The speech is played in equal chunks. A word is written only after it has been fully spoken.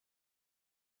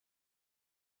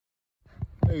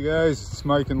Hey guys, it's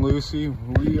Mike and Lucy.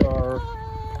 We are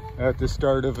at the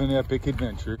start of an epic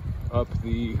adventure up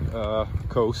the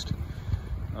coast,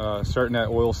 starting at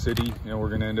Oil City, and we're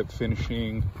going to end up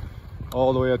finishing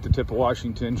all the way at the tip of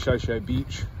Washington, Shi Shi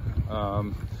Beach,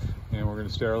 and we're going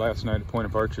to stay our last night at Point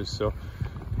of Arches. So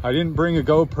I didn't bring a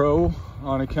GoPro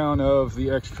on account of the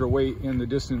extra weight and the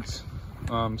distance,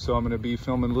 so I'm going to be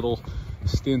filming little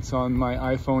stints on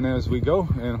my iPhone as we go,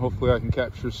 and hopefully I can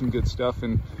capture some good stuff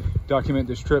and document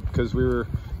this trip, because we were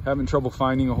having trouble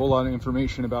finding a whole lot of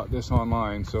information about this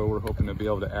online, so we're hoping to be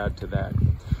able to add to that.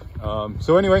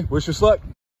 So anyway, wish us luck.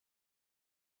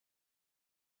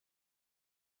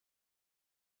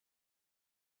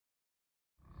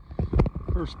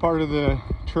 First part of the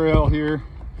trail here,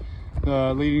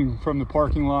 leading from the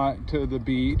parking lot to the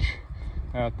beach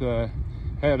at the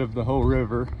head of the Ho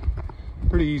River.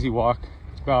 Pretty easy walk.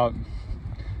 It's about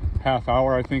half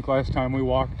hour, I think, last time we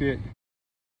walked it.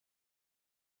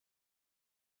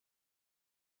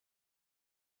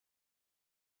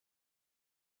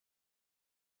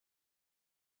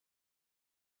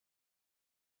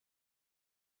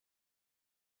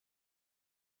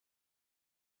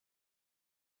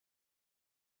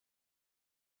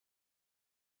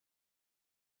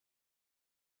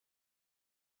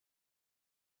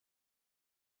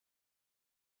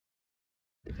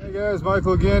 Hey guys,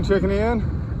 Michael again, checking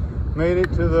in. Made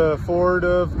it to the ford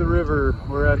of the river.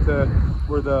 We're at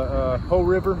where the Ho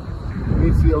River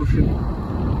meets the ocean,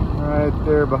 right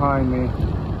there behind me.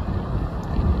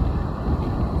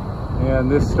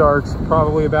 And this starts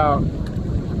probably about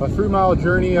a 3-mile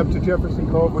journey up to Jefferson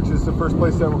Cove, which is the first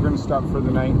place that we're going to stop for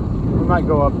the night. We might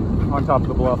go up on top of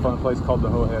the bluff on a place called the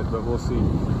Ho Head, but we'll see.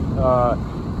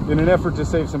 In an effort to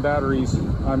save some batteries,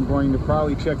 I'm going to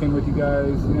probably check in with you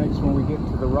guys next when we get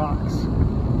to the rocks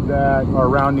that are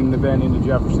rounding the bend into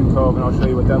Jefferson Cove, and I'll show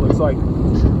you what that looks like.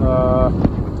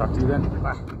 Talk to you then.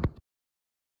 Bye.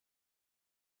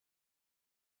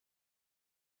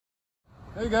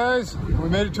 Hey guys, we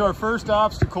made it to our first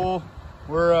obstacle.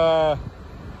 We're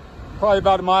probably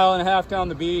about 1.5 miles down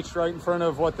the beach, right in front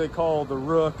of what they call the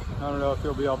Rook. I don't know if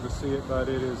you'll be able to see it, but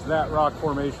it is that rock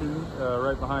formation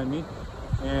right behind me.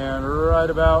 And right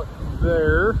about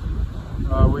there,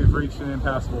 we've reached an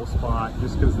impassable spot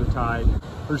just because of the tide.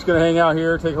 We're just gonna hang out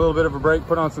here, take a little bit of a break,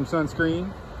 put on some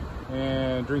sunscreen,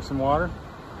 and drink some water.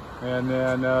 And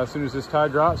then as soon as this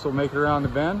tide drops, we'll make it around the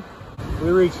bend. We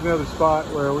reached another spot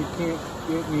where we can't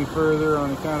get any further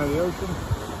on account of the ocean.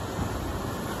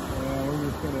 And we're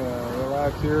just gonna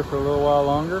relax here for a little while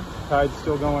longer. Tide's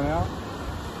still going out.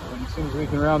 And as soon as we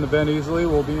can round the bend easily,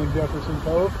 we'll be in Jefferson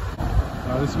Cove.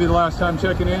 This will be the last time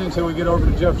checking in until we get over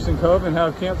to Jefferson Cove and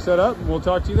have camp set up. We'll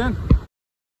talk to you then.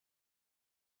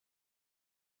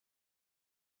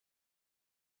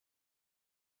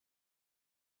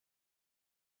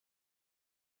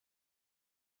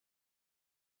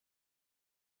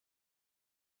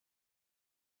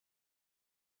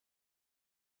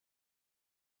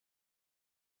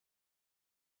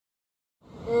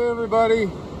 Hey everybody.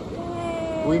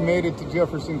 We made it to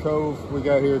Jefferson Cove. We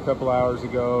got here a couple hours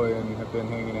ago and have been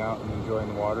hanging out and enjoying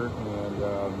the water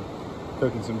and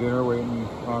cooking some dinner, waiting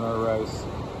on our rice.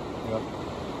 Yep,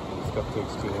 stuff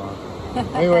takes too long.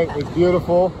 Anyway, it's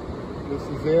beautiful. This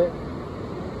is it.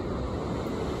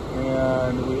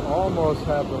 And we almost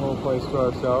have the whole place to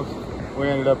ourselves. We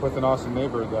ended up with an awesome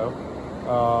neighbor though.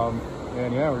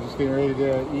 And yeah, we're just getting ready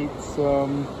to eat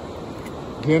some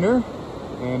dinner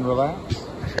and relax.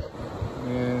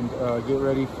 And get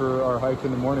ready for our hike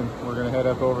in the morning. We're going to head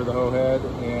up over the Ho Head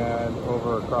and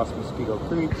over across Mosquito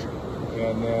Creek,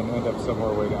 and then end up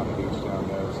somewhere way down the beach down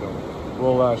there. So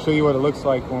we'll show you what it looks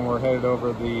like when we're headed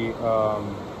over the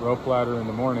rope ladder in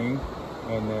the morning,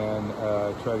 and then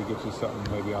try to get you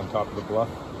something maybe on top of the bluff,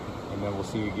 and then we'll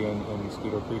see you again in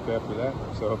Mosquito Creek after that.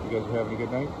 So I hope you guys are having a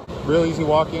good night. Real easy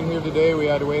walk in here today. We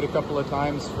had to wait a couple of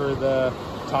times for the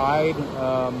tide,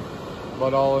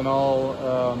 but all in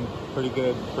all, pretty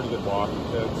good walk.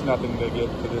 It's nothing to get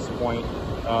to this point.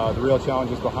 The real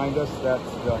challenge is behind us. That's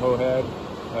the Ho Head.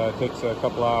 It takes a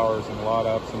couple hours and a lot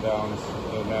of ups and downs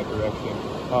in that direction.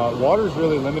 Water is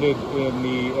really limited in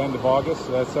the end of August,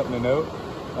 so that's something to note.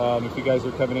 If you guys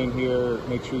are coming in here,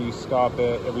 make sure you stop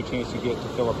at every chance you get to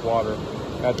fill up water.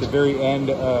 At the very end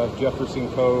of Jefferson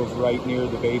Cove, right near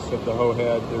the base of the Ho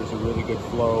Head, there's a really good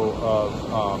flow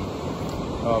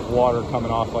of water coming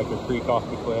off like a creek off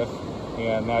the cliff.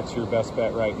 And that's your best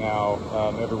bet right now.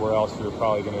 Everywhere else, you're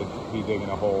probably going to be digging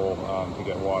a hole to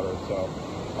get water. So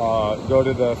go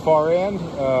to the far end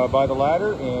by the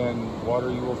ladder, and water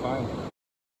you will find.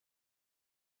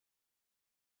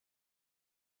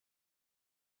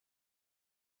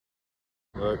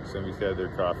 Look, somebody's had their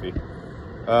coffee.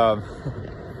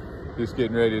 Just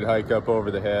getting ready to hike up over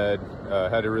the head.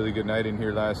 Had a really good night in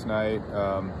here last night.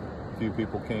 A few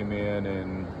people came in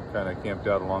and kind of camped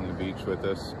out along the beach with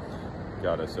us.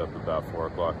 Got us up about 4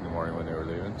 o'clock in the morning when they were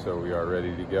leaving, so we are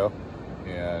ready to go.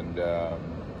 And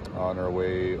on our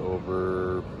way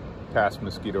over past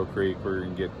Mosquito Creek, we're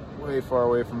gonna get way far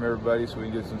away from everybody so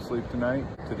we can get some sleep tonight.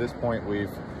 To this point,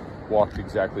 we've walked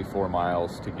exactly 4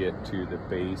 miles to get to the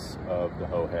base of the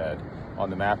Hoe Head. On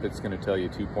the map, it's gonna tell you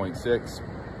 2.6,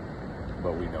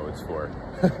 but we know it's 4.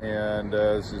 And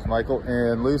this is Michael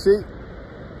and Lucy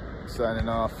signing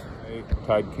off.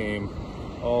 Tide came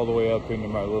all the way up into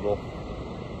my little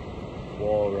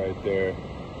wall right there,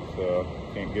 so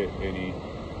can't get any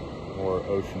more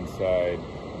oceanside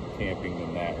camping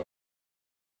than that.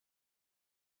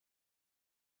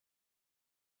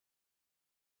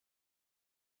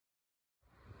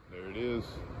 There it is,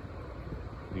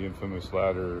 the infamous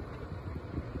ladder.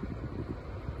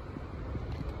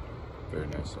 Very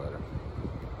nice ladder.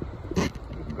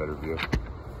 Even better view.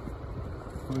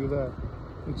 Look at that,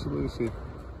 it's Lucy.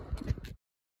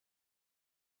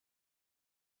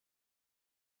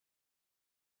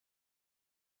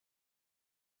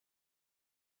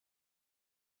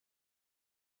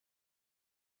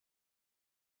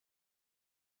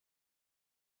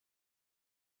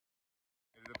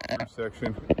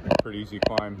 Section, pretty easy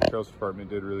climb. The Trails Department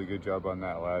did a really good job on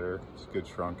that ladder. It's a good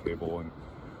strong cable, and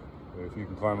if you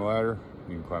can climb a ladder,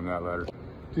 you can climb that ladder.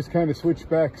 Just kind of switch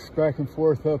back and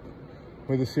forth up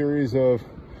with a series of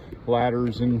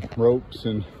ladders and ropes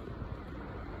and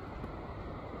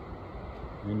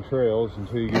trails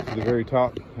until you get to the very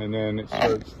top, and then it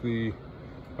starts the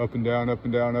up and down, up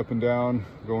and down, up and down,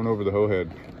 going over the Hoe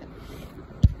Head.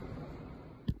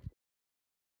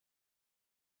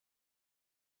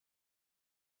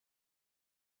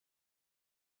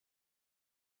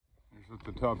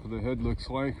 What the top of the head looks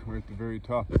like. We're at the very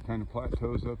top. It kind of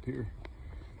plateaus up here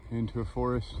into a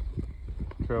forest.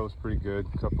 Trail is pretty good.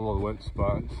 A couple of wet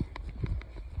spots.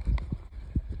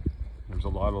 There's a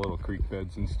lot of little creek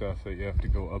beds and stuff that you have to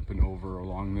go up and over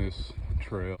along this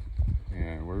trail.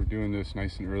 And we're doing this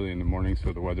nice and early in the morning,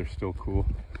 so the weather's still cool.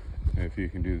 And if you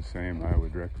can do the same, I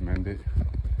would recommend it.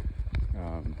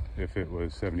 If it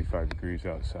was 75 degrees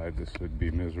outside, this would be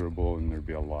miserable and there'd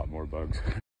be a lot more bugs.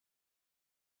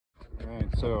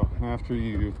 Alright, so after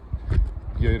you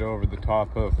get over the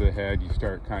top of the head, you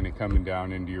start kind of coming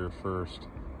down into your first,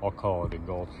 I'll call it a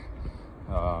gulch.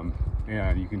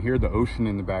 And you can hear the ocean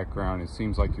in the background. It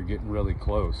seems like you're getting really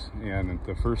close. And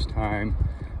the first time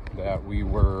that we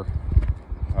were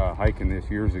hiking this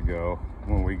years ago,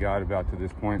 when we got about to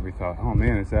this point, we thought, oh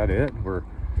man, is that it? We're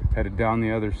headed down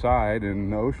the other side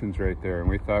and the ocean's right there. And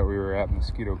we thought we were at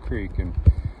Mosquito Creek, and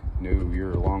no,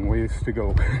 you're a long ways to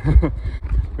go.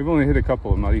 We've only hit a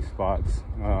couple of muddy spots.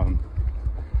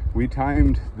 We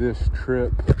timed this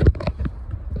trip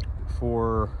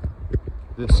for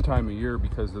this time of year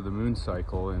because of the moon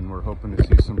cycle, and we're hoping to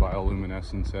see some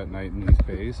bioluminescence at night in these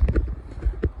bays.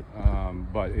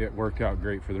 But it worked out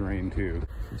great for the rain too.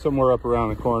 Somewhere up around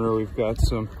the corner, we've got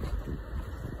some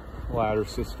ladder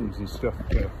systems and stuff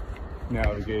to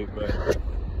navigate, but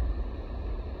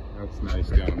that's nice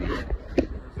down there.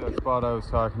 That spot I was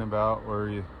talking about where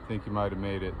you think you might have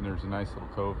made it, and there's a nice little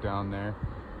cove down there.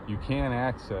 You can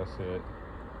access it,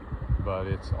 but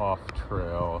it's off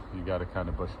trail. You got to kind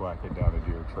of bushwhack it down a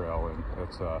deer trail, and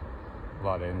that's a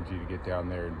lot of energy to get down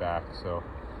there and back. So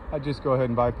I just go ahead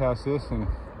and bypass this and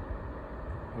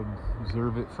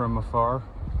observe it from afar.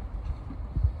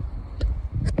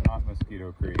 Not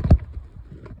Mosquito Creek.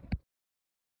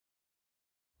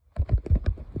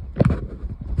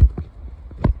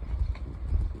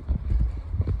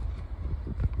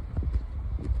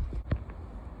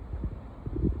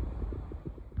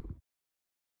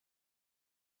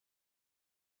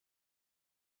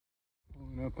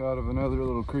 Up out of another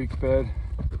little creek bed.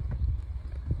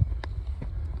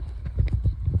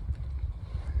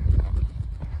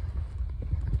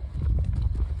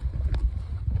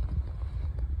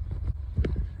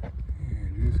 And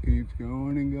it just keeps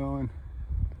going and going.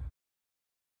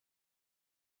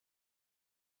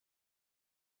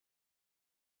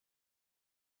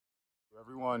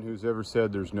 Everyone who's ever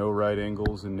said there's no right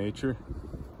angles in nature,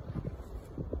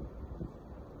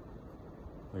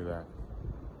 look at that.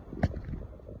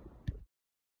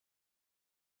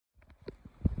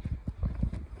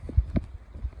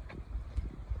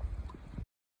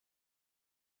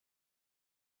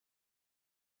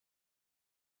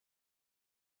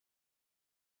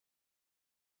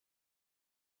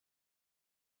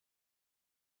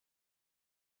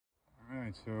 All right,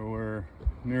 Alright, so we're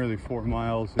nearly 4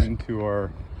 miles into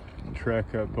our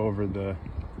trek up over the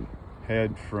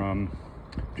head from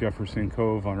Jefferson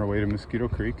Cove on our way to Mosquito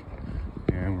Creek,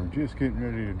 and we're just getting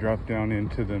ready to drop down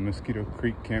into the Mosquito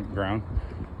Creek campground.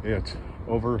 It's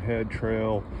overhead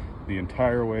trail the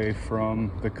entire way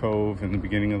from the cove and the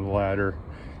beginning of the ladder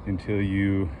until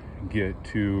you get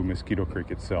to Mosquito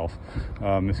Creek itself.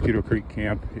 Mosquito Creek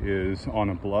camp is on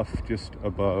a bluff just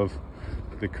above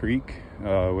the creek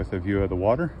with a view of the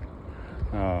water,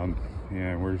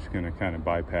 and we're just going to kind of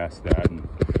bypass that and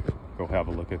go have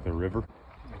a look at the river.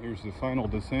 Here's the final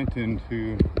descent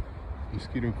into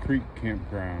Mosquito Creek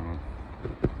campground.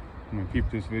 I'm going to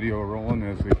keep this video rolling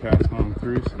as we pass on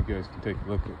through so you guys can take a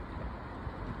look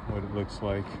at what it looks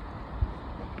like.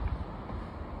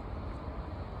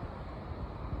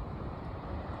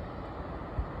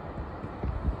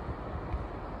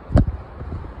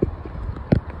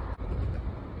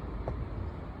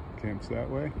 Camp's that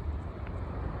way,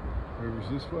 river's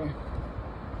this way.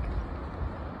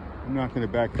 I'm not going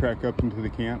to backtrack up into the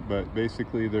camp, but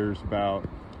basically there's about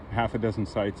half a dozen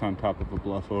sites on top of a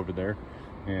bluff over there,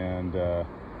 and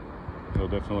you'll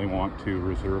definitely want to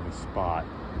reserve a spot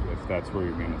if that's where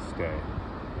you're going to stay.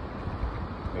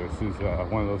 This is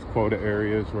one of those quota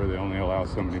areas where they only allow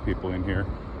so many people in here.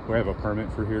 We have a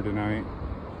permit for here tonight,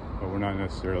 but we're not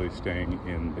necessarily staying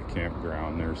in the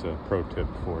campground. There's a pro tip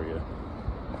for you.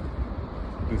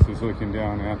 This is looking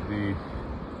down at the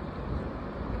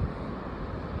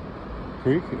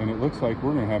creek, and it looks like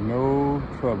we're going to have no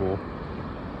trouble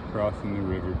crossing the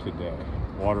river today.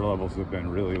 Water levels have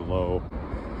been really low.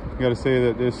 I got to say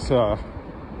that this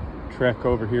trek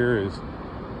over here has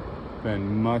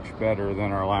been much better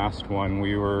than our last one.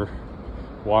 We were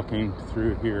walking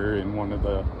through here in one of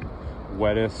the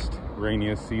wettest,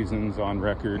 rainiest seasons on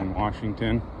record in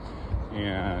Washington,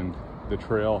 and the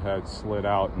trail had slid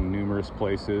out in numerous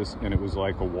places, and it was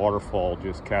like a waterfall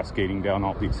just cascading down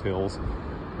all these hills,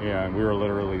 and we were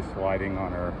literally sliding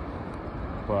on our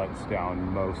butts down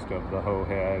most of the hoe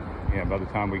head. And by the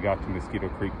time we got to Mosquito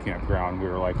Creek campground, we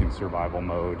were like in survival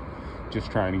mode, just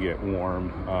trying to get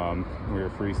warm. We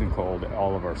were freezing cold,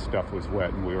 all of our stuff was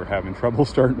wet, and we were having trouble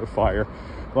starting a fire.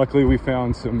 Luckily we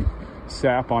found some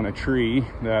sap on a tree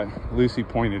that Lucy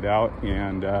pointed out,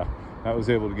 and that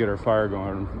was able to get our fire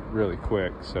going really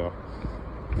quick. So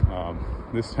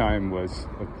this time was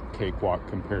a cakewalk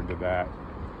compared to that.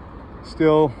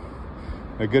 Still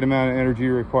a good amount of energy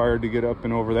required to get up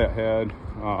and over that head.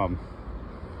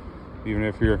 Even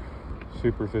if you're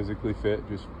super physically fit,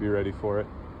 just be ready for it.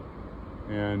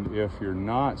 And if you're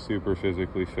not super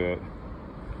physically fit,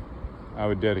 I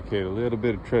would dedicate a little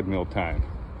bit of treadmill time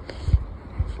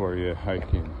before you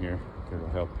hike in here. It'll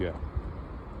help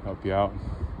you out.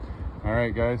 All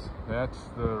right, guys, that's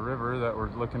the river that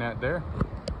we're looking at there.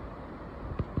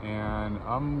 And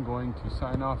I'm going to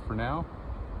sign off for now,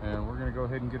 and we're gonna go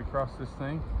ahead and get across this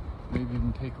thing. Maybe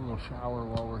even take a little shower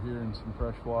while we're here in some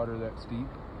fresh water that's deep.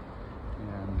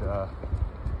 And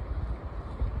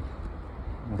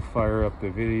we'll fire up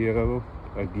the video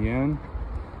again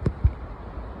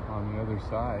on the other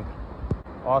side.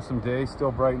 Awesome day,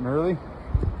 still bright and early.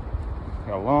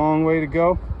 Got a long way to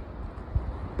go.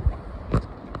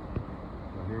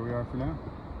 Here we are for now.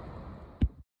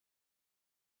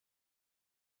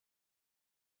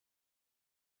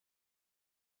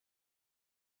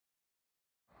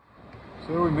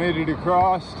 So we made it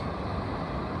across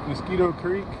Mosquito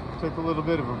Creek, took a little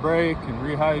bit of a break and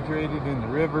rehydrated in the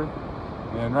river,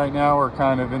 and right now we're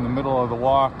kind of in the middle of the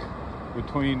walk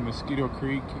between Mosquito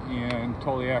Creek and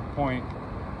Toliac Point.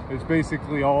 It's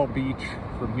basically all beach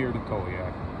from here to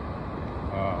Toliac.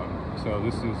 So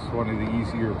this is one of the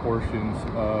easier portions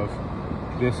of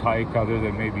this hike, other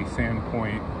than maybe Sand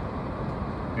Point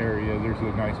area. There's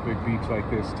a nice big beach like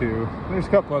this too. There's a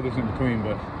couple others in between,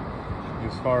 but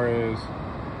as far as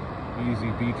easy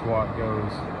beach walk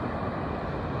goes,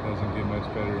 it doesn't get much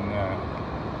better than that.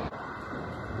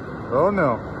 Oh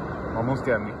no, almost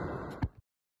got me.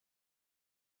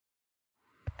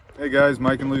 Hey guys,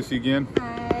 Mike and Lucy again.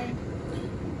 Hi.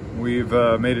 We've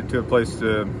made it to a place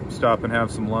to stop and have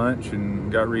some lunch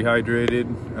and got rehydrated.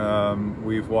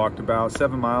 We've walked about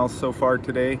 7 miles so far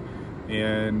today,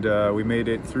 and we made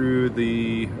it through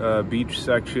the beach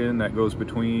section that goes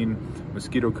between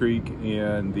Mosquito Creek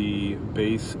and the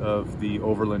base of the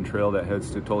overland trail that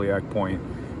heads to Toliac Point.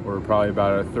 We're probably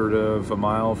about a third of a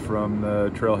mile from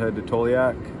the trailhead to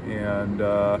Toliac, and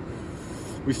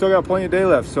we still got plenty of day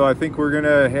left, so I think we're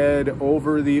gonna head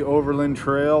over the overland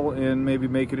trail and maybe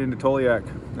make it into Toliac.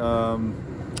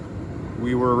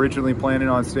 We were originally planning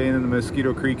on staying in the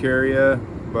Mosquito Creek area,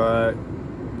 but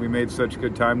we made such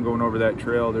good time going over that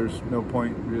trail. There's no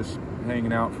point just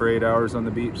hanging out for 8 hours on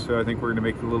the beach. So I think we're gonna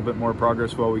make a little bit more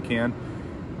progress while we can,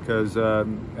 because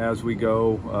as we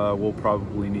go, we'll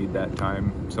probably need that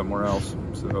time somewhere else.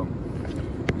 So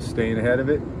staying ahead of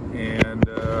it and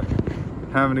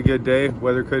having a good day.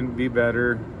 Weather couldn't be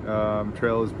better.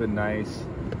 Trail has been nice,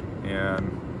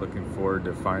 and looking forward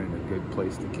to finding a good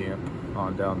place to camp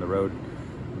on down the road.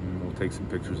 And we'll take some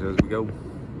pictures as we go.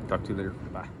 Talk to you later.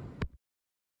 Bye.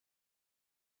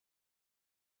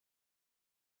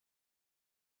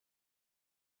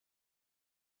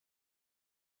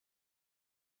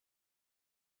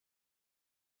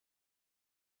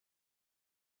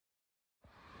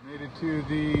 Made it to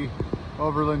the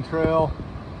Overland Trail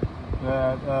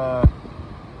that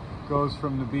goes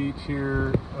from the beach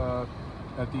here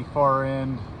at the far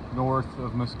end north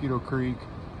of Mosquito Creek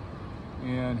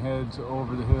and heads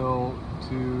over the hill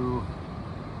to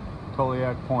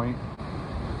Toliak Point.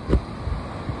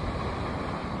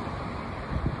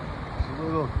 There's a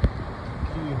little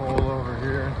keyhole over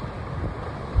here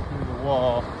through the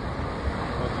wall,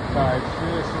 but the tide's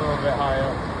just a little bit high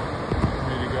up for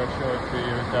me to go show it to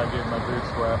you without getting my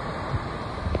boots wet.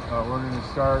 We're going to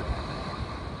start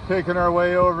taking our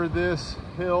way over this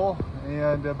hill,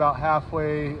 and about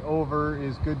halfway over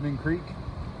is Goodman Creek,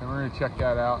 and we're going to check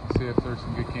that out and see if there's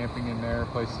some good camping in there, a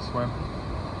place to swim.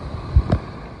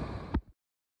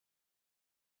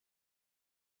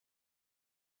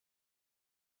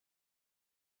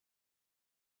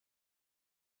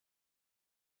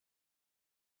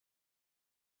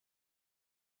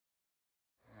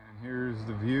 And here's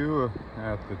the view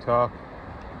at the top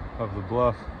of the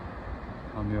bluff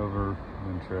on the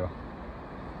Overland Trail.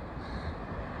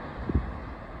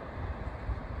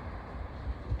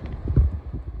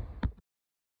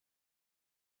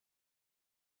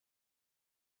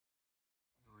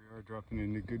 We are dropping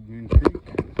into Goodman Creek.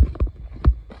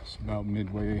 It's about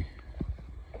midway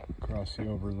across the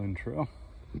Overland Trail.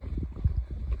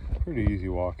 Pretty easy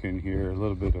walk in here, a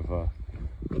little bit of a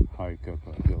hike up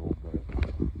a hill, but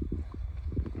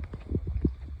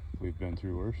we've been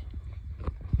through worse.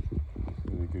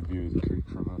 Really good view of the creek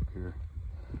from up here.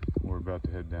 We're about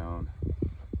to head down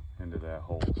into that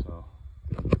hole, so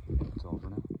that's all for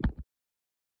now.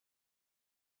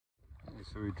 Okay,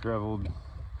 so we traveled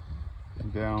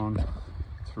down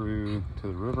through to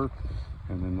the river,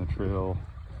 and then the trail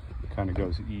kind of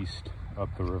goes east up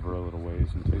the river a little ways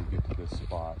until you get to this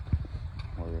spot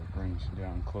where it brings you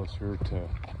down closer to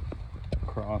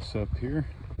cross up here.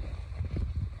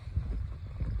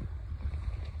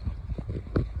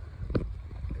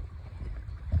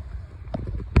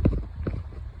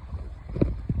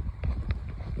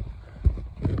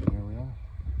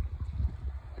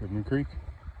 Goodman Creek,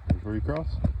 there's where you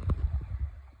cross.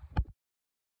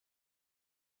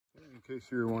 In case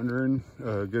you're wondering,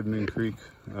 Goodman Creek,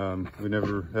 we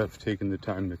never have taken the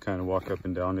time to kind of walk up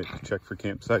and down it to check for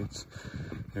campsites,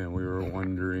 and we were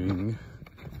wondering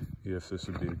if this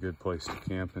would be a good place to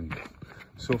camp. And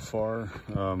so far,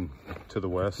 to the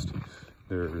west,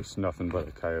 there's nothing but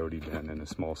a coyote den and a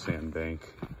small sand bank,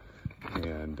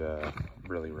 and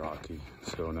really rocky,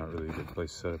 so not really a good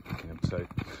place to set up a campsite.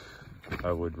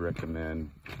 I would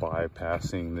recommend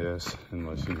bypassing this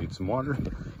unless you need some water,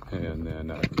 and then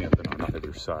camping on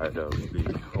either side of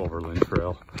the Overland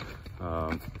Trail.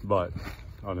 But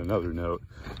on another note,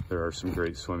 there are some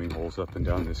great swimming holes up and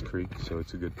down this creek, so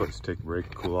it's a good place to take a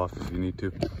break, cool off if you need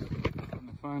to. On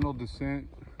the final descent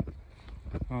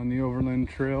on the Overland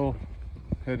Trail,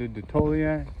 headed to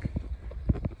Toliak,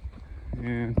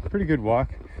 and pretty good walk.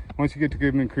 Once you get to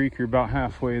Goodman Creek, you're about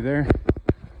halfway there.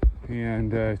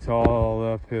 And it's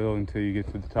all uphill until you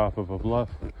get to the top of a bluff.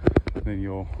 Then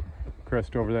you'll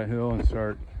crest over that hill and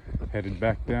start headed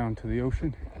back down to the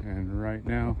ocean. And right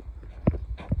now,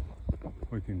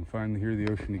 we can finally hear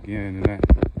the ocean again, and that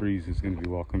breeze is going to be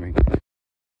welcoming.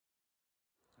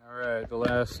 All right, the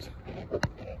last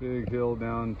big hill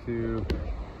down to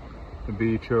the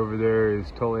beach over there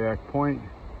is Toliak Point.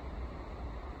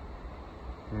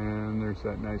 And there's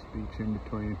that nice beach in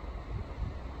between.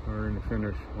 We're going to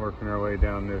finish working our way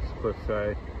down this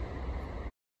cliffside.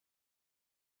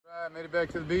 All right, made it back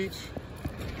to the beach.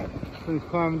 Finished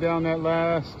climbing down that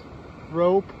last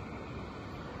rope.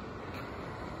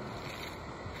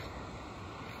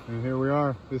 And here we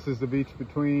are. This is the beach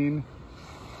between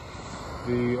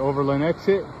the Overland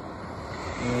exit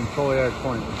and Toliak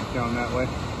Point, which is down that way.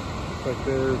 Looks like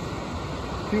there's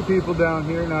a few people down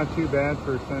here, not too bad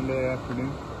for a Sunday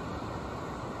afternoon.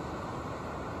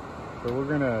 So we're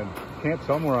gonna camp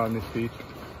somewhere on this beach,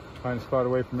 find a spot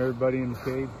away from everybody in the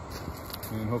shade,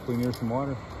 and hopefully near some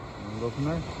water, and we'll go from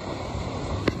there.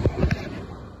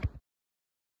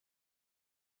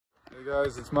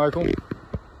 Guys, it's Michael. We've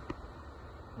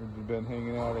been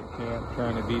hanging out at camp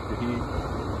trying to beat the heat.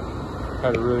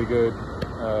 Had a really good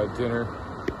dinner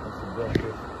and some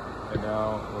breakfast, and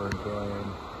now we're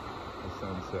enjoying the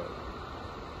sunset.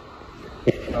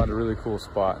 Found a really cool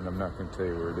spot, and I'm not going to tell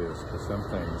you where it is, because some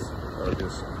things are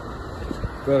just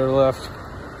better left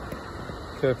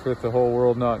kept with the whole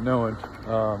world not knowing.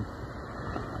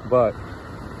 But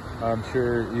I'm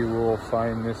sure you will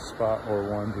find this spot or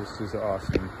one just as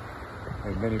awesome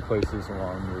in many places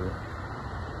along your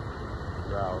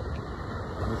route.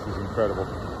 And this is incredible.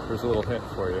 There's a little hint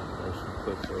for you. There's some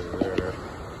cliffs over there. There's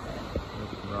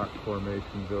some rock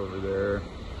formations over there.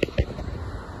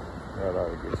 That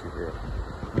ought to get you here.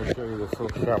 Let me show you this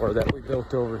little shower that we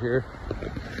built over here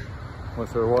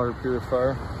with our water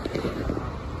purifier.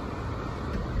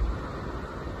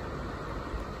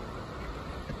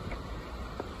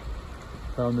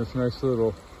 Found this nice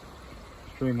little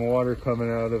stream of water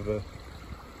coming out of a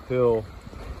hill,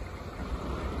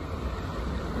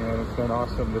 and it's been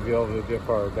awesome to be able to dip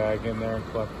our bag in there and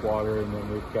collect water. And then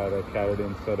we've got a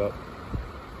catadin set up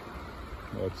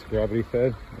that's gravity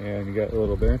fed, and you got a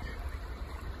little bench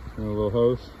and a little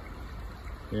hose,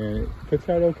 and it puts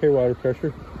out okay water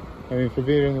pressure. I mean, for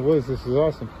being in the woods, this is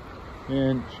awesome.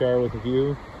 And shower with a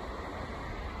view.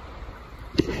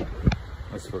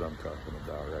 That's what I'm talking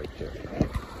about right there.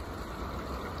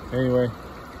 Anyway,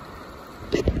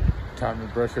 time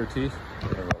to brush our teeth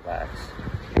and relax.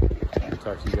 I'll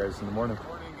talk to you guys in the morning.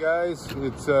 Morning, guys.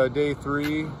 It's day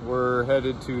 3. We're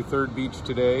headed to Third Beach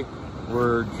today.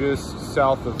 We're just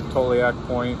south of Toliak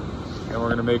Point, and we're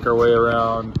going to make our way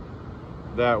around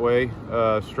that way.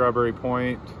 Strawberry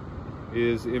Point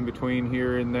is in between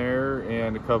here and there,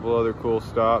 and a couple other cool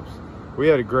stops. We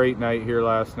had a great night here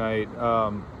last night,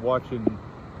 watching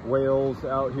whales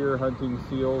out here hunting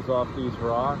seals off these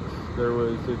rocks. There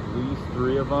was at least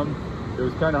 3 of them. It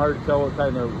was kind of hard to tell what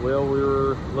kind of whale we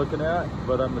were looking at,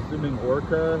 but I'm assuming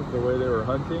orca, the way they were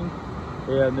hunting.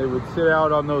 And they would sit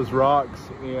out on those rocks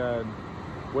and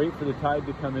wait for the tide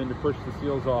to come in to push the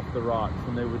seals off the rocks.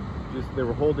 And they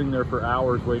were holding there for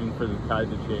hours waiting for the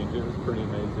tide to change. It was pretty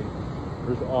amazing.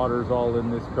 There's otters all in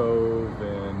this cove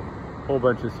and a whole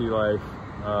bunch of sea life.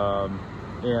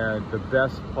 And the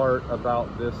best part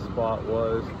about this spot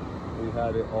was we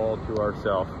had it all to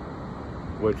ourselves,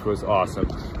 which was awesome.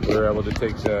 We were able to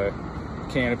take the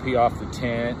canopy off the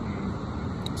tent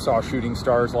and saw shooting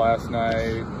stars last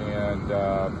night, and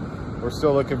we're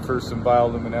still looking for some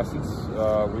bioluminescence.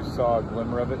 We saw a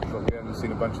glimmer of it, but we haven't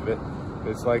seen a bunch of it.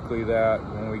 It's likely that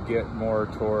when we get more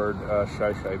toward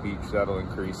Shi Shi Beach, that'll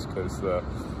increase, because the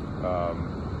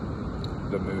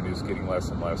moon is getting less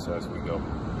and less as we go.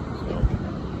 So,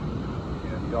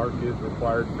 and dark is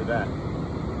required for that.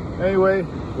 Anyway,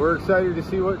 we're excited to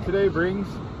see what today brings,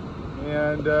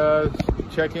 and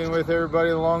check in with everybody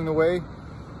along the way,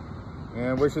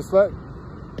 and wish us luck.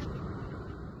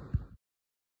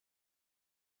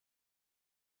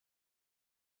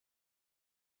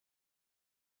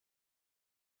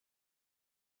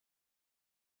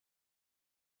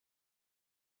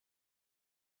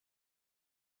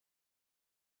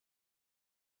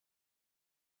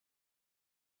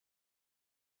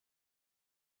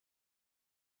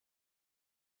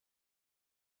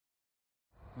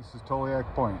 This is Toliak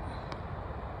Point.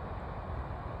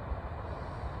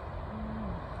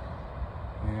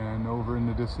 And over in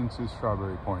the distance is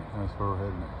Strawberry Point. That's where we're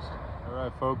heading next. All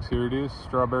right, folks, here it is,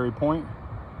 Strawberry Point.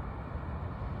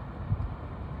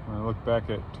 I'm gonna look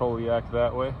back at Toliak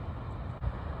that way.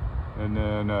 And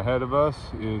then ahead of us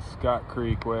is Scott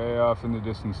Creek, way off in the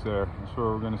distance there. That's where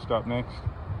we're gonna stop next.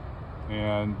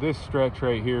 And this stretch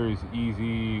right here is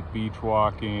easy beach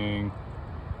walking,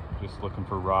 just looking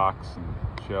for rocks and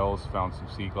shells. Found some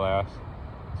sea glass.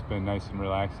 It's been nice and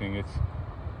relaxing. It's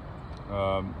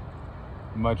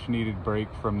much needed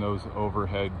break from those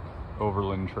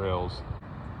overland trails.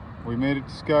 We made it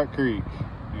to Scott Creek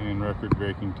in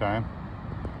record-breaking time.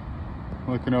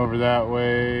 Looking over that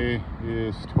way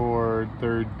is toward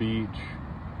Third Beach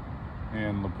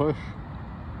and La Push.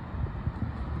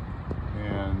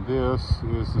 And this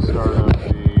is the start of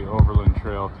the overland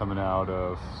trail coming out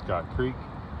of Scott Creek.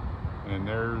 And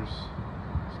there's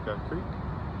Scott Creek.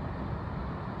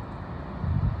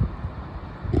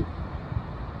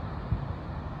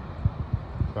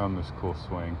 Found this cool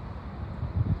swing.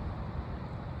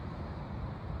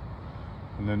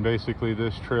 And then basically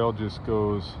this trail just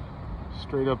goes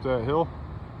straight up that hill,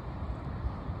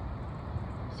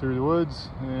 through the woods,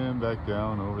 and back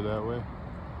down over that way.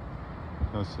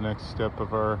 That's the next step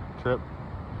of our trip.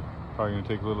 Probably gonna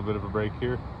take a little bit of a break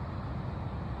here,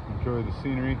 enjoy the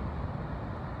scenery,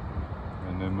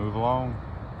 and then move along.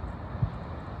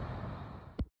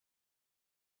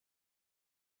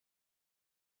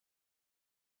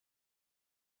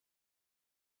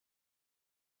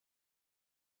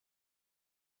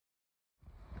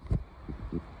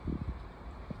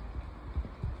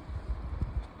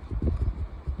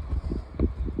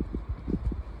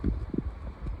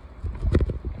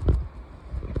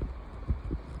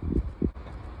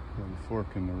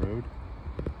 fork in the road.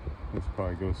 This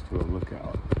probably goes to a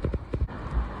lookout.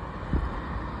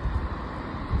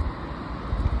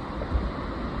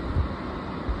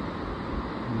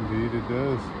 Indeed it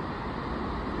does.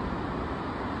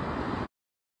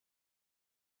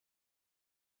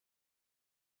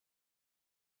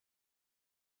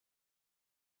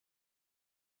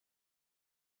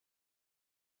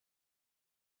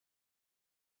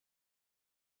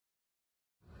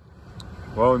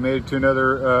 Well, we made it to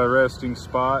another resting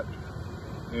spot,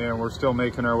 and we're still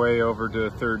making our way over to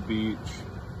Third Beach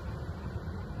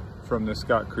from the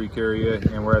Scott Creek area,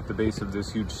 and we're at the base of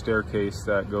this huge staircase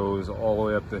that goes all the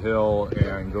way up the hill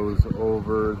and goes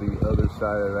over the other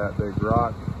side of that big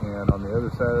rock, and on the other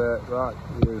side of that rock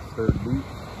is Third Beach.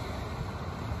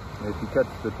 And if you catch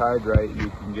the tide right, you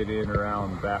can get in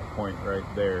around that point right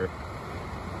there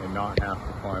and not have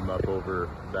to climb up over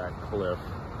that cliff.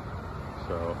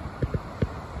 So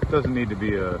it doesn't need to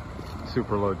be a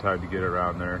super low tide to get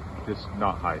around there, just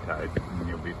not high tide, and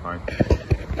you'll be fine.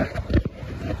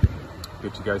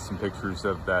 Get you guys some pictures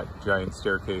of that giant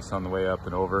staircase on the way up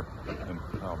and over. And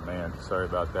oh man, sorry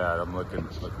about that. I'm looking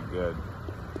good.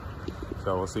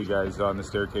 So we'll see you guys on the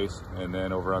staircase and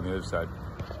then over on the other side.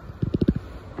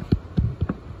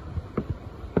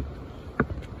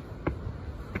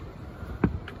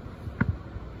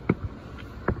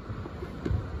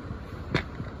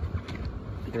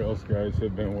 Trails guys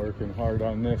have been working hard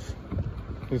on this.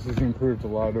 This has improved a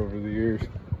lot over the years. It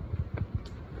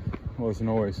wasn't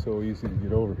always so easy to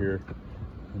get over here.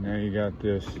 And now you got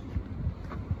this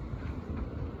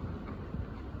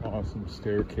awesome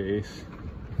staircase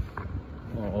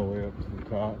all the way up to the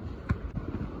top.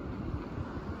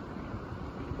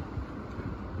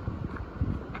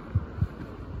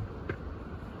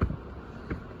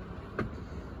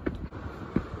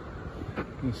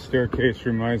 This staircase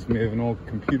reminds me of an old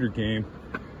computer game.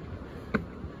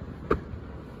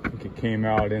 I think it came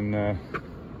out in the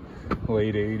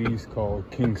late 80s called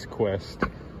King's Quest.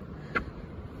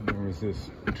 And there was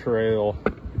this trail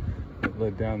that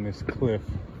led down this cliff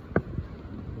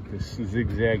with this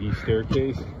zigzaggy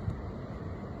staircase.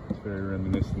 It's very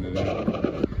reminiscent of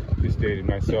that. Just dated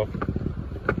myself.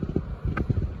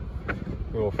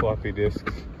 Little floppy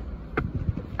disks.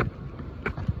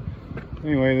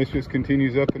 Anyway, this just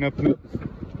continues up and up and up.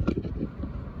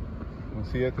 We'll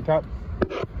see you at the top.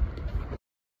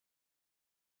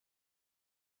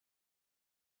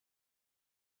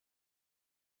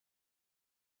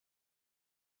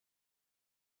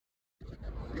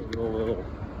 Little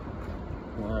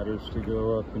ladders to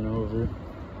go up and over.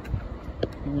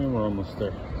 And then we're almost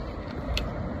there.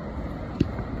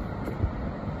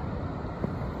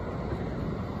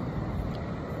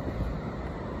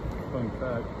 Fun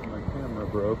fact, my camera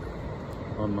broke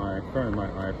on my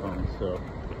iPhone, so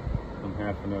I'm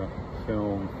having to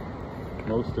film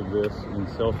most of this in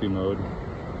selfie mode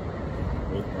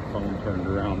with my phone turned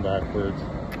around backwards,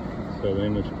 so the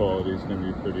image quality is going to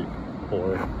be pretty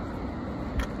poor,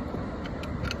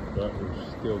 but we're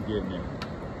still getting it.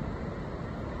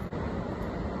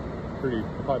 Pretty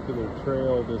popular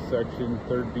trail, this section.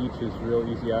 Third Beach is real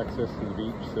easy access to the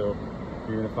beach, so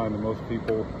you're going to find the most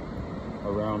people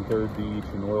around Third Beach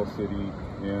and Oil City,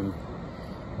 and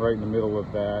right in the middle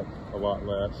of that, a lot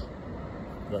less.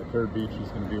 But Third Beach is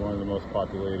going to be one of the most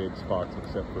populated spots,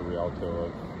 except for Rialto,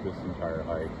 of this entire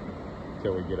hike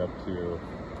until we get up to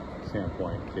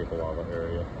Sandpoint, Cape Lava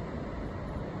area.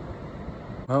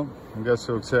 Well, I got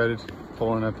so excited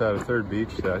pulling up out of Third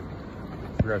Beach that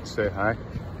I forgot to say hi.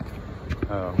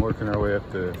 Working our way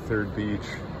up the Third Beach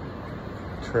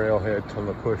trailhead to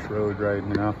La Push Road right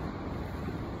now.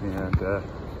 And so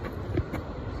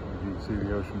you can see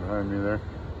the ocean behind me there.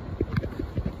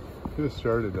 Just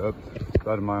started up. It's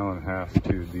about 1.5 miles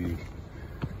to the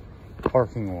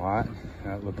parking lot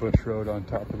at La Push Road on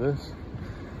top of this.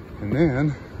 And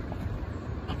then,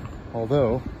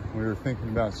 although we were thinking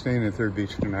about staying at Third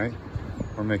Beach tonight,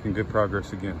 we're making good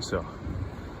progress again. So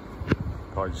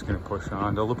probably just gonna push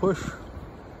on to La Push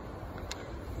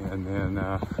and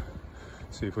then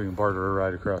see if we can barter a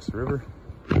ride across the river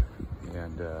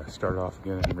and start off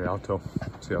again in Rialto.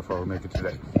 See how far we make it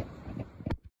today.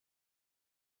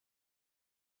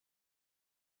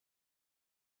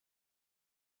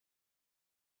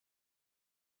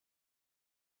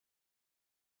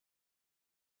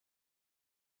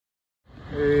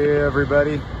 Hey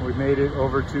everybody, we made it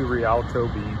over to Rialto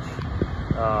Beach.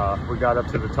 We got up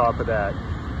to the top of that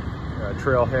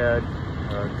trailhead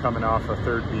coming off of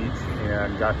Third Beach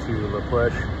and got to La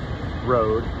Push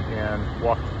Road and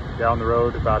walked down the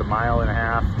road about 1.5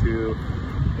 miles to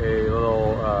a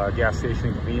little gas station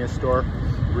and convenience store.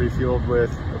 refueled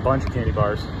with a bunch of candy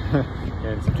bars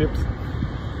and some chips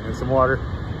and some water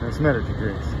and some energy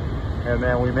drinks. And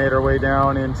then we made our way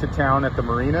down into town at the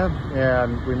marina,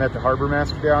 and we met the harbor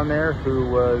master down there, who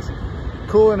was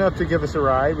cool enough to give us a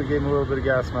ride. We gave him a little bit of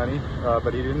gas money,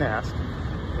 but he didn't ask,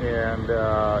 and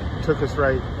took us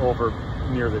right over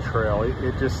near the trail.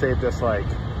 It just saved us like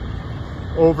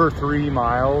over 3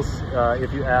 miles.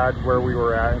 If you add where we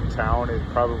were at in town, it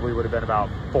probably would have been about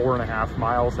 4.5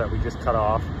 miles that we just cut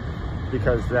off,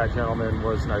 because that gentleman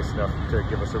was nice enough to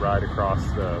give us a ride across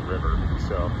the river.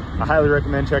 So I highly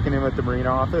recommend checking in with the marina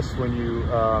office when you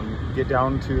get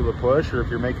down to La Push, or if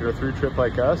you're making a through trip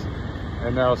like us,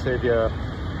 and that'll save you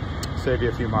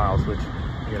a few miles, which,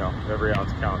 you know, every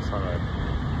ounce counts on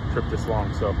a trip this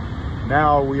long. So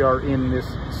now we are in this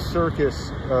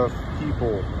circus of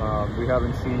people. We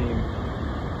haven't seen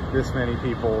this many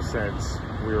people since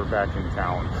we were back in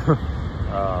town.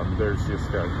 There's just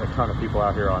a ton of people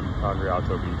out here on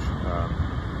Rialto Beach.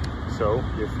 So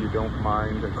if you don't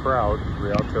mind a crowd,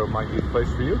 Rialto might be the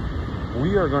place for you.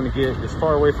 We are going to get as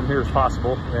far away from here as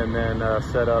possible, and then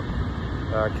set up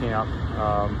camp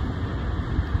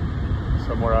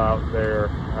somewhere out there.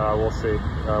 We'll see.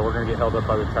 We're going to get held up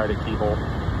by the tide at Keyhole,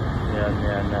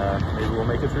 and maybe we'll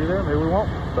make it through there, maybe we won't,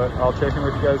 but I'll check in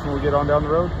with you guys when we get on down the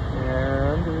road.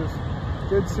 And it was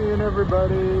good seeing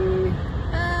everybody.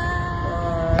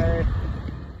 Bye.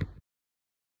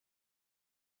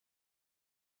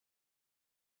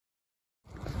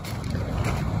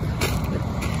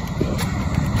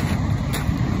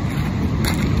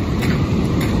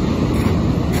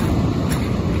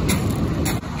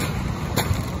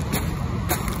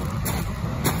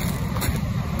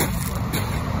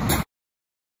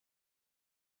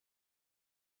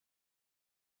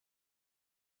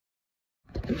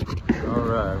 All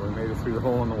right, we made it through the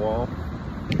hole in the wall.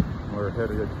 We're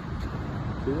headed to it,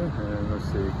 and let's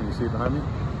see, can you see behind me?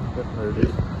 Yep, there it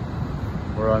is.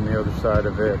 We're on the other side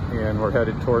of it, and we're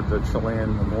headed toward the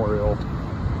Chilean Memorial.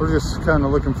 We're just kind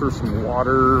of looking for some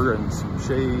water and some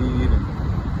shade, and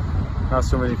not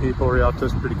so many people.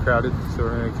 Rialto's pretty crowded, so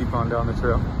we're gonna keep on down the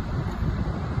trail.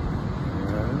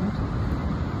 And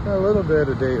got a little bit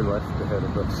of day left ahead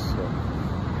of us, so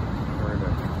we're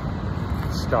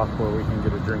gonna stop where we can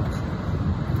get a drink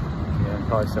and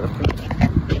probably set up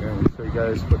camp, and we'll show you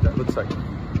guys what that looks like.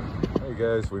 Hey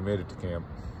guys, we made it to camp.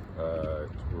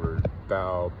 We're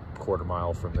about a quarter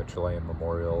mile from the Chilean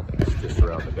Memorial. It's just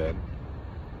around the bend.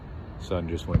 Sun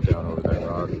just went down over that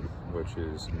rock, which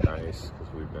is nice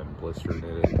because we've been blistering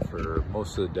it for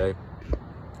most of the day.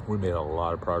 We made a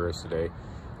lot of progress today.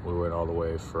 We went all the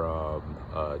way from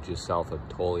just south of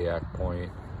Toliak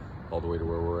Point all the way to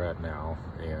where we're at now,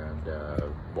 and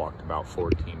walked about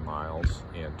 14 miles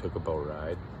and took a boat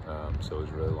ride. So it was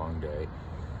a really long day.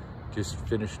 Just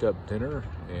finished up dinner,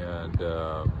 and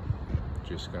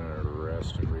just gonna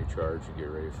rest and recharge and get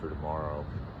ready for tomorrow.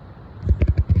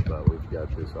 But we've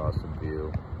got this awesome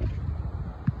view.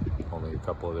 Only a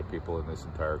couple other people in this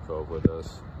entire cove with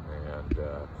us, and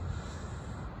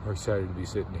we're excited to be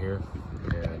sitting here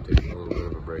and taking a little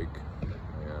bit of a break.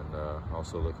 And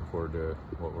also looking forward to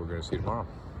what we're going to see tomorrow.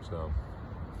 So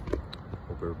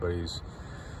hope everybody's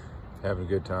having a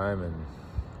good time and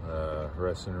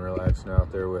resting and relaxing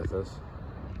out there with us.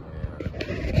 And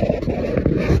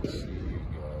see you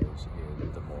guys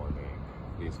in the morning.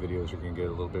 These videos are going to get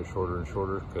a little bit shorter and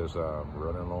shorter because I'm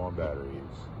running low on batteries.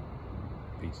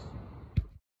 Peace.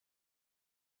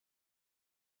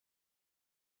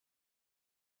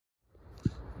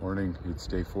 Morning, it's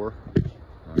day 4.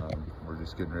 We're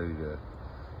just getting ready to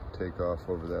take off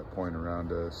over that point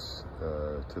around us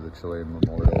to the Chilean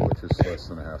Memorial, which is less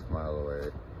than a half mile away,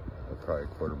 probably a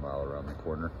quarter mile around the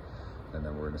corner. And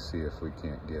then we're going to see if we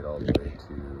can't get all the way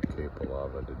to Cape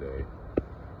Alava today.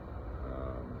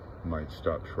 Might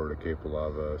stop short of Cape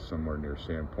Alava somewhere near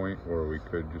Sand Point, or we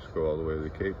could just go all the way to the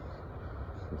Cape.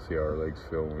 We'll see how our legs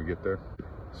feel when we get there.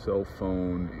 Cell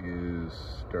phone is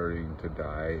starting to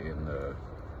die, in the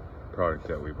product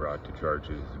that we brought to charge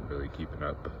isn't really keeping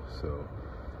up, so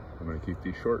I'm going to keep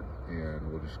these short, and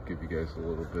we'll just give you guys a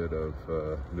little bit of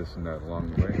this and that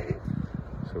along the way,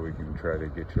 so we can try to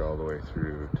get you all the way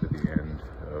through to the end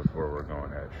of where we're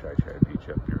going at Shi Shi Beach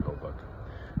up near Hobart.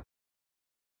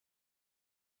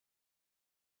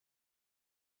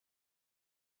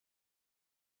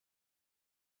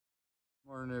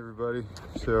 Morning everybody.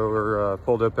 So we're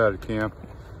pulled up out of camp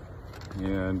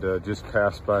and just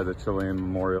passed by the Chilean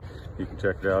Memorial. You can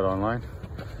check it out online.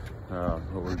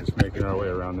 But we're just making our way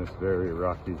around this very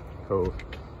rocky cove.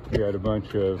 We had a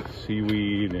bunch of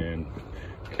seaweed and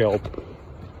kelp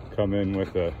come in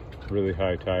with a really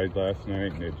high tide last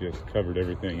night, and it just covered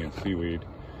everything in seaweed.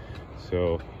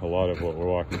 So a lot of what we're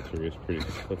walking through is pretty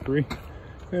slippery.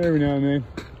 And every now and then,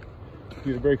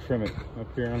 get a break from it up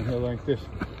here on a hill like this.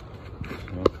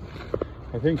 So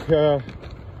I think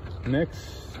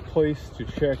next place to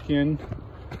check in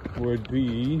would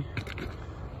be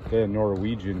the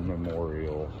Norwegian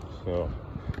Memorial. So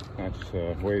that's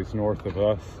ways north of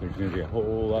us. There's going to be a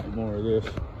whole lot more of this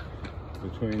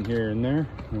between here and there,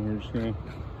 and we're just going to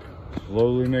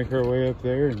slowly make our way up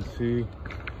there and see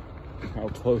how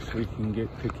close we can get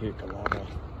to Cape Alava.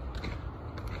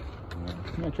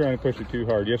 I'm not trying to push it too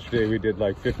hard. Yesterday we did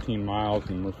like 15 miles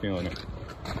and we're feeling it.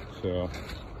 So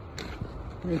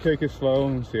I'm going to take it slow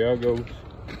and see how it goes.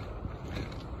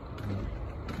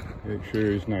 It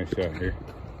sure is nice out here.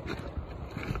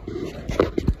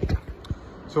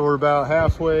 So we're about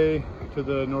halfway to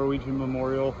the Norwegian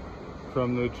Memorial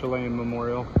from the Chilean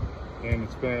Memorial, and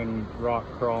it's been rock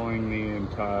crawling the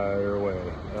entire way.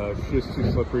 It's just too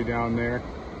slippery down there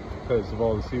because of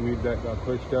all the seaweed that got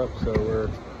pushed up, so we're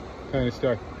kind of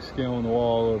stuck scaling the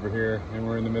wall over here, and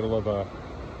we're in the middle of a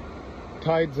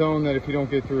tide zone that if you don't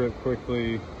get through it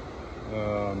quickly,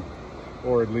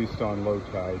 or at least on low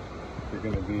tide, you're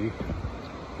going to be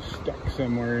stuck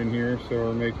somewhere in here. So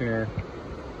we're making our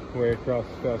way across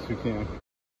as fast as we can.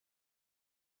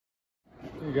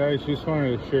 Hey guys, just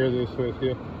wanted to share this with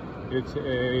you. It's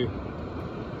a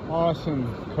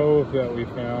awesome cove that we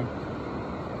found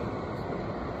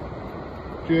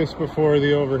just before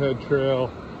the overhead trail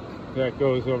that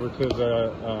goes over to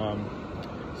the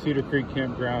Cedar Creek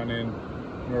campground in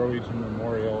Norwegian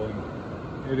Memorial,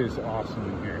 and it is awesome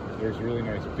in here. There's a really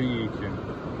nice beach, and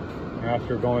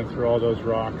after going through all those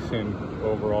rocks and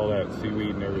over all that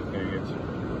seaweed and everything, it's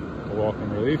a welcome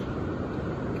relief.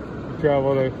 We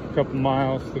traveled a couple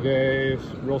miles today. It's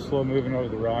real slow moving over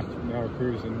the rocks, but now we're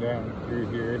cruising down through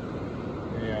here,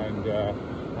 and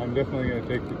I'm definitely going to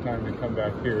take the time to come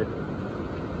back here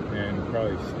and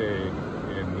probably stay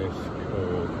in this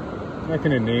cove. I'm not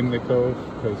going to name the cove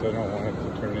because I don't want it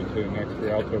to turn into the next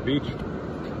Rialto Beach,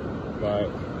 but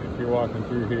if you're walking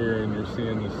through here and you're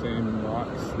seeing the same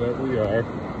rocks that we are,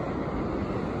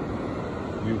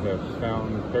 you have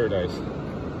found paradise.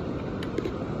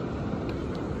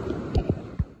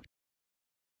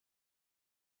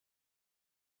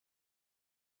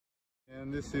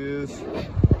 And this is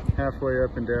halfway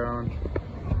up and down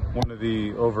one of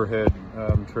the overhead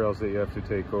trails that you have to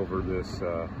take over this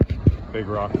big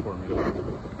rock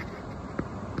formation.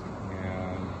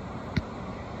 And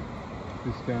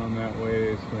just down that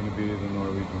way is going to be the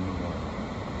Norwegian Memorial.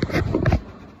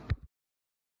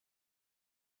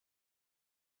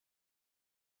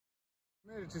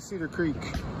 Made it to Cedar Creek.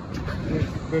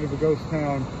 It's a bit of a ghost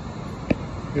town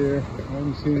here. I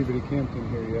haven't seen anybody camped in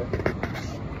here yet.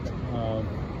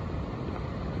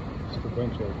 Just a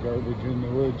bunch of garbage in the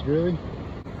woods, really.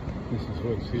 This is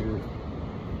what Cedar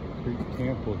Creek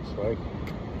Camp looks like.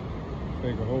 Looks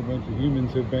like a whole bunch of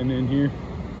humans have been in here.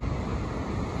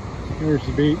 There's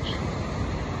the beach.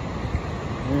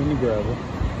 And the gravel.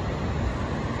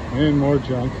 And more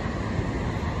junk.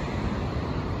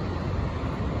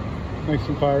 Like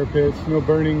some fire pits. No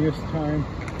burning this time,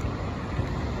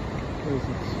 because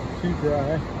it's too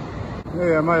dry.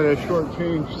 Hey, I might have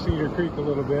shortchanged Cedar Creek a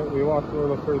little bit. We walked a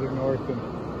little further north and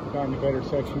found a better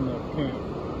section of camp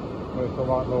with a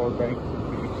lot lower bank to the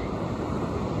beach.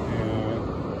 And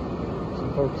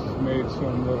some folks made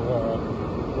some little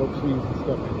rope swings and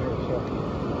stuff in there. So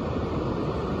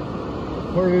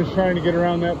we're just trying to get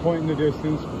around that point in the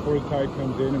distance before the tide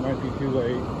comes in. It might be too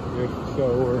late. If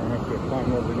so, we're going to have to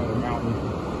climb over another mountain.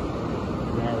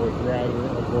 And I would rather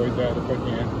avoid that if I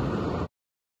can.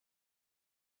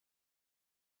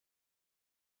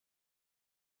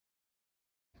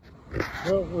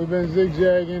 Well, we've been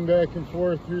zigzagging back and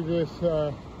forth through this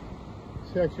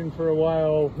section for a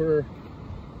while. We're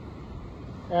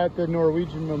at the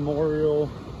Norwegian Memorial,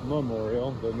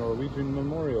 the Norwegian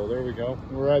Memorial, there we go.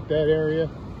 We're at that area,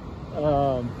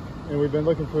 and we've been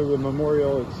looking for the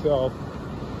memorial itself,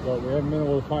 but we haven't been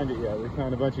able to find it yet. We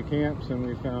found a bunch of camps, and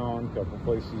we found a couple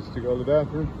places to go to the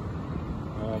bathroom.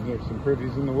 There's some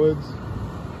privies in the woods,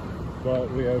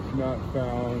 but we have not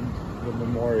found the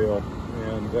memorial,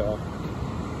 and that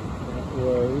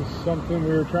was something we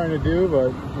were trying to do,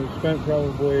 but we spent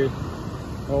probably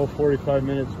 45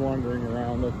 minutes wandering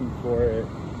around looking for it,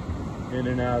 in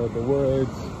and out of the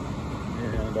woods,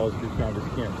 and all we found is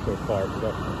camp so far.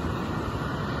 So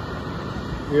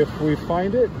if we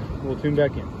find it, we'll tune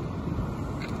back in.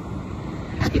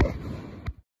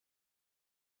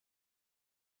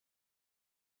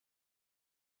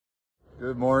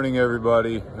 Good morning,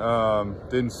 everybody.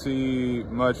 Didn't see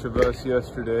much of us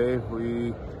yesterday.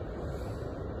 We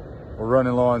we're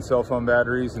running low on cell phone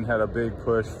batteries and had a big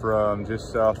push from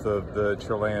just south of the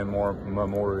Chilean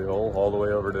Memorial all the way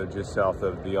over to just south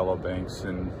of the Yellow Banks,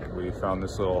 and we found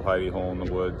this little hidey hole in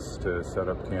the woods to set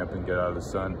up camp and get out of the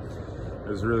sun. It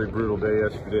was a really brutal day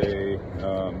yesterday.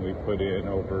 We put in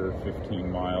over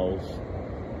 15 miles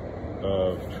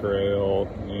of trail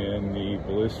in the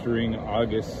blistering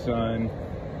August sun,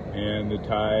 and the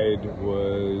tide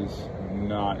was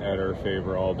not at our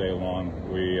favor all day long.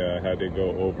 We had to go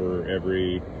over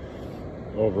every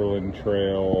overland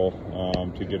trail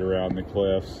to get around the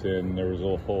cliffs, and there was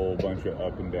a whole bunch of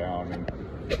up and down and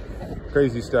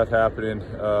crazy stuff happening.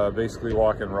 Basically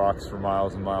walking rocks for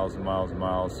miles and miles and miles and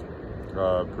miles.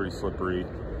 Pretty slippery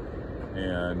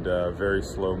and very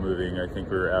slow moving. I think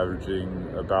we were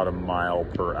averaging about a mile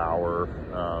per hour.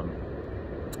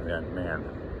 And man,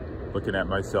 looking at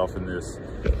myself in this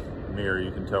mirror,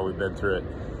 you can tell we've been through it.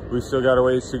 We've still got a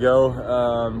ways to go.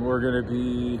 We're gonna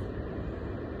be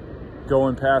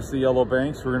going past the Yellow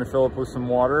Banks. We're gonna fill up with some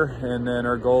water, and then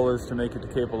our goal is to make it to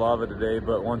Cape Lava today.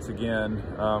 But once again,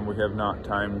 we have not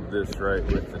timed this right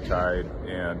with the tide,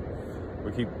 and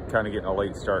we keep kind of getting a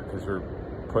late start because we're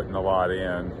putting a lot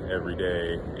in every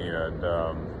day,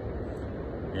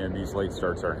 and these late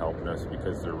starts aren't helping us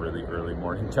because they're really early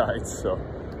morning tides. So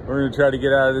we're gonna try to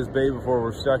get out of this bay before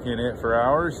we're stuck in it for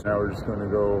hours. Now we're just gonna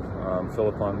go fill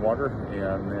up on water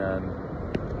and then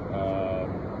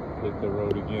hit the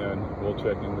road again. We'll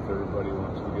check in with everybody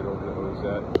once we get over to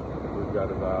Ozette. We've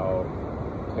got about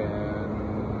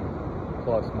 10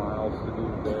 plus miles to do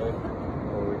today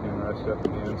before we can rest up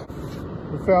again.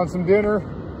 We found some dinner.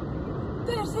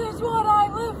 This is what I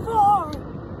live for!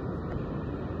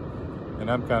 And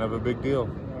I'm kind of a big deal.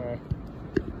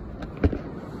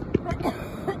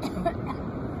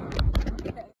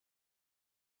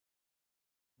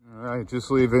 All right, just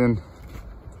leaving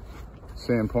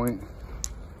Sandpoint.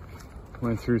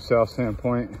 Went through South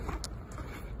Sandpoint.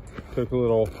 Took a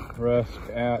little rest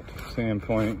at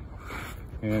Sandpoint.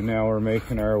 And now we're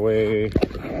making our way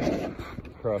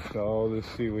across all this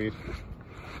seaweed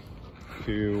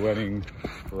to Wedding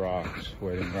Rocks.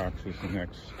 Wedding Rocks is the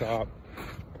next stop.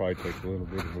 Probably take a little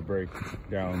bit of a break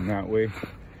down that way,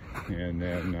 and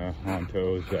then on to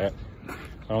Ozette.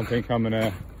 I don't think I'm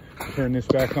gonna turn this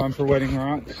back on for Wedding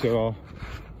Rocks, so I'll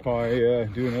probably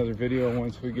do another video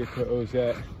once we get to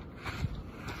Ozette.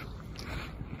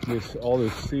 All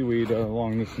this seaweed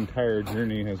along this entire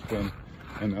journey has been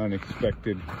an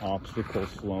unexpected obstacle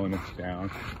slowing us down.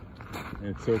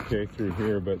 It's okay through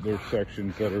here, but there's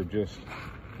sections that are just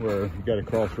where you got to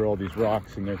crawl through all these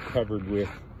rocks, and they're covered with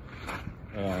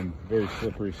very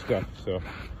slippery stuff, so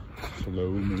slow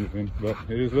moving, but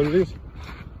it is what it is.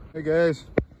 Hey guys,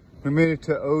 we made it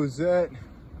to Ozette,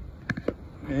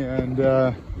 and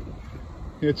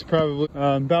it's probably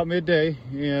about midday,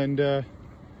 and the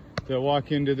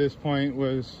walk into this point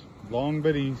was long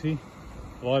but easy.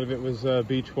 A lot of it was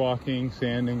beach walking,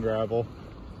 sand and gravel.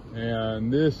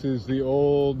 And this is the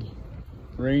old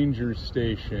ranger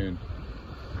station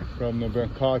from the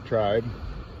Baka tribe.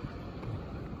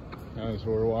 As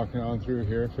we're walking on through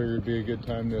here, figured it'd be a good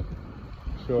time to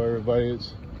show everybody.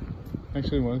 It's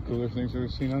actually one of the cooler things I've ever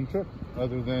seen on the trip,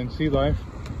 other than sea life,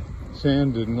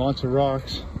 sand and lots of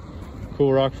rocks,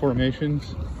 cool rock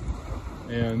formations.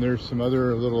 And there's some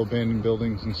other little abandoned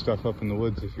buildings and stuff up in the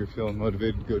woods if you're feeling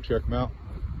motivated to go check them out.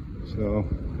 So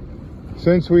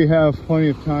since we have plenty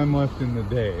of time left in the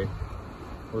day,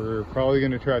 we're probably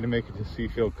going to try to make it to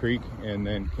Seafield Creek and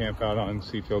then camp out on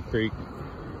Seafield Creek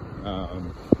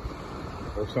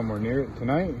or somewhere near it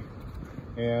tonight.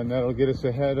 And that'll get us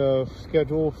ahead of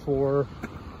schedule for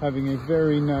having a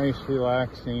very nice,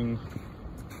 relaxing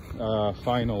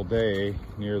final day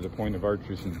near the Point of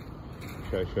Arches and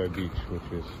Shi Shi Beach,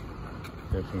 which is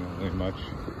definitely much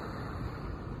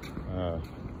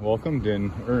welcomed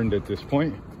and earned at this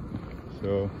point.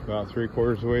 So about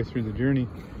 3/4 of the way through the journey,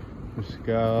 just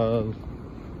got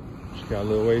a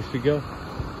little ways to go.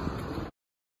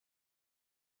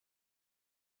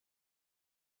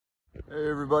 Hey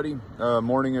everybody,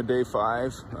 morning of day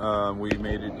 5. We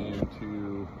made it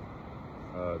into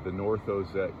the North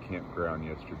Ozette campground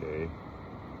yesterday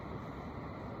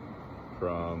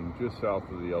from just south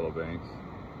of the Yellow Banks,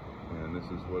 and this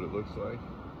is what it looks like.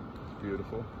 It's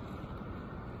beautiful.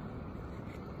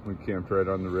 We camped right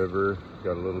on the river,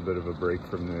 got a little bit of a break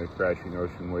from the crashing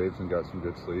ocean waves and got some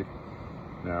good sleep.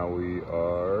 Now we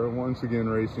are once again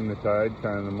racing the tide,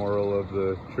 kind of the moral of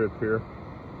the trip here.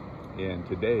 And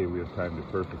today we have timed it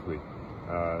perfectly.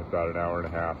 About an hour and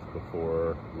a half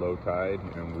before low tide,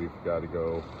 and we've got to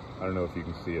go, I don't know if you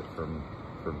can see it from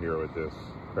here with this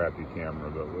crappy camera,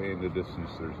 but way in the distance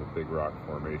there's a big rock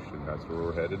formation. That's where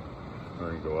we're headed. We're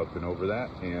going to go up and over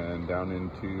that and down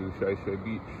into Shi Shi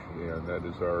Beach, and that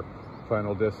is our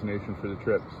final destination for the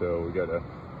trip. So we got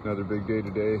another big day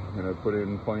today. Going to put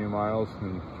in plenty of miles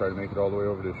and try to make it all the way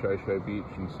over to Shi Shi Beach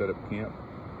and set up camp,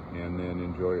 and then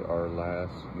enjoy our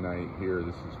last night here.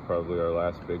 This is probably our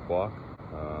last big block.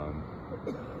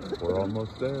 We're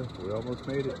almost there. We almost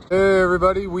made it. Hey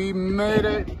everybody, we made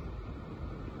it!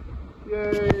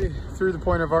 Yay! Through the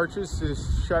Point of Arches to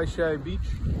Shi Shi Beach.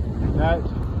 That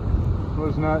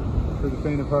was not for the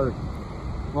faint of heart.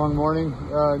 Long morning,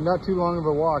 not too long of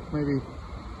a walk, maybe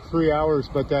 3 hours,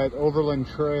 but that overland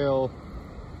trail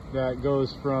that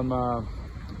goes from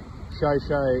Shi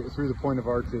Shi through the Point of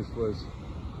Arches was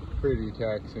pretty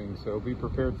taxing, so be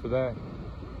prepared for that.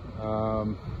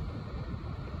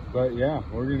 But yeah,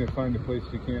 we're gonna find a place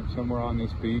to camp somewhere on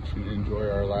this beach and enjoy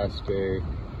our last day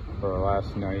or our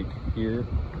last night here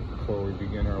before we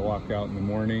begin our walk out in the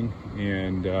morning.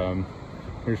 And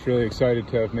we're just really excited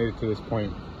to have made it to this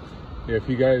point. If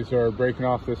you guys are breaking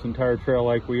off this entire trail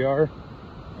like we are,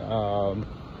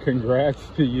 congrats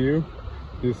to you.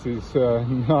 This is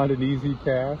not an easy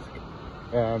task,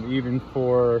 even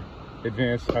for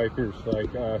advanced hikers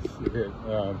like us. It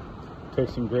took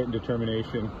some grit and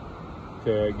determination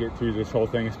to get through this whole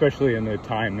thing, especially in the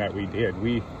time that we did.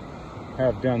 We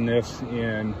have done this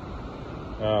in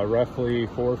roughly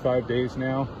 4 or 5 days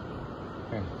now,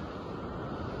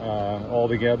 all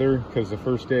together, because the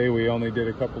first day we only did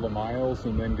a couple of miles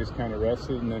and then just kind of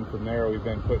rested, and then from there we've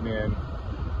been putting in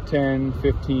 10,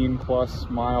 15 plus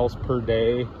miles per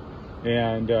day.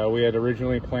 And we had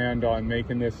originally planned on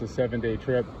making this a 7-day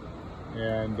trip,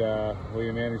 and we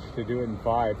managed to do it in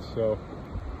 5. So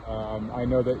I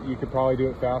know that you could probably do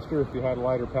it faster if you had a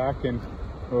lighter pack and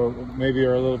maybe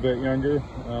are a little bit younger,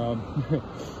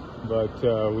 but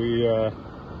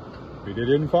we did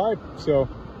it in 5. So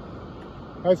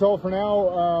that's all for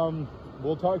now.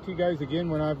 We'll talk to you guys again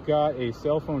when I've got a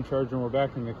cell phone charger and we're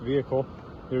back in the vehicle.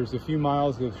 There's a few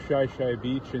miles of Shi Shi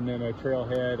Beach and then a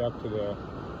trailhead up to the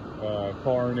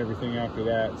car and everything after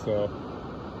that. So,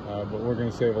 but we're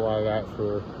going to save a lot of that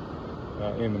for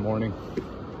in the morning.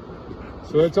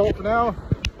 So that's all for now.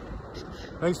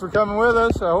 Thanks for coming with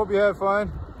us. I hope you had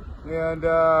fun. And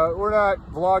we're not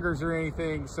vloggers or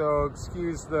anything, so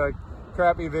excuse the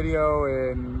crappy video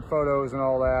and photos and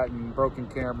all that, and broken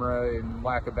camera and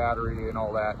lack of battery and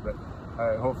all that. But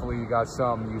hopefully you got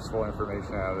some useful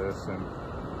information out of this, and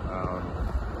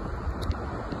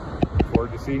look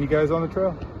forward to seeing you guys on the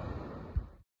trail.